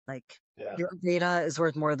Like Yeah. your data is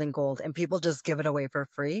worth more than gold and people just give it away for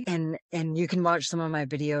free. And you can watch some of my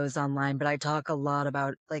videos online, but I talk a lot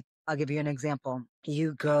about like, I'll give you an example.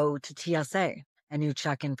 You go to TSA and you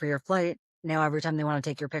check in for your flight. Now, every time they want to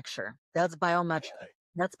take your picture, that's biometric.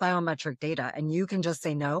 That's biometric data. And you can just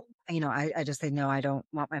say no. I just say, no, I don't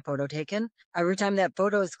want my photo taken. Every time that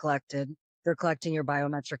photo is collected, they're collecting your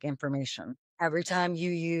biometric information. Every time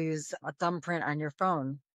you use a thumbprint on your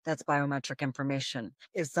phone, that's biometric information.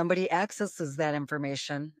 If somebody accesses that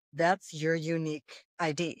information, that's your unique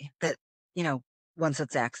ID that, you know, once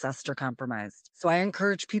it's accessed or compromised. So I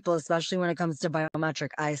encourage people, especially when it comes to biometric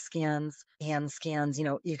eye scans, hand scans,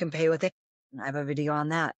 you can pay with it. I have a video on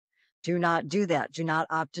that. Do not do that. Do not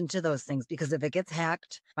opt into those things because if it gets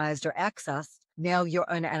hacked, compromised, or accessed, now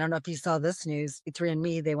and I don't know if you saw this news,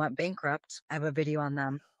 3andMe, they went bankrupt. I have a video on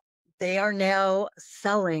them. They are now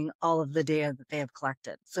selling all of the data that they have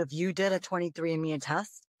collected. So if you did a 23andMe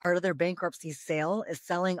test, part of their bankruptcy sale is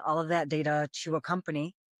selling all of that data to a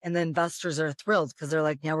company. And the investors are thrilled because they're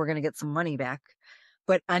like, now we're going to get some money back.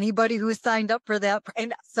 But anybody who signed up for that,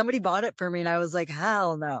 and somebody bought it for me, and I was like,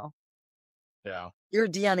 hell no. Yeah. Your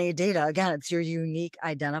DNA data, again, it's your unique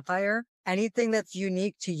identifier. Anything that's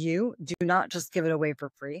unique to you, do not just give it away for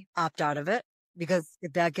free. Opt out of it because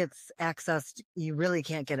if that gets accessed, you really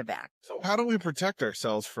can't get it back. So how do we protect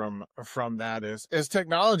ourselves from that? As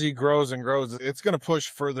technology grows and grows, it's going to push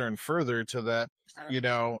further and further to that,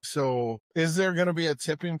 So is there going to be a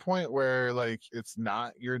tipping point where like it's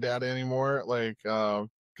not your data anymore? Like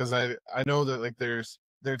because I know that like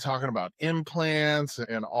they're talking about implants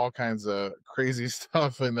and all kinds of crazy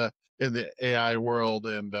stuff in the AI world,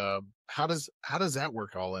 and how does that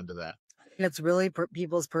work all into that? And it's really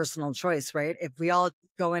people's personal choice, right? If we all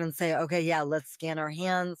go in and say, okay, yeah, let's scan our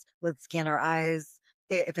hands, let's scan our eyes,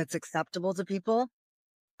 if it's acceptable to people,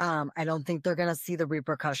 I don't think they're going to see the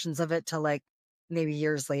repercussions of it till like maybe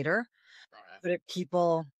years later. But if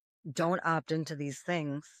people don't opt into these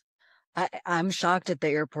things, I'm shocked at the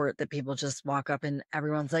airport that people just walk up and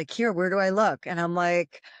everyone's like, here, where do I look? And I'm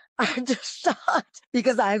like, I'm just shocked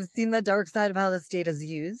because I've seen the dark side of how this data is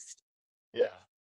used. Yeah.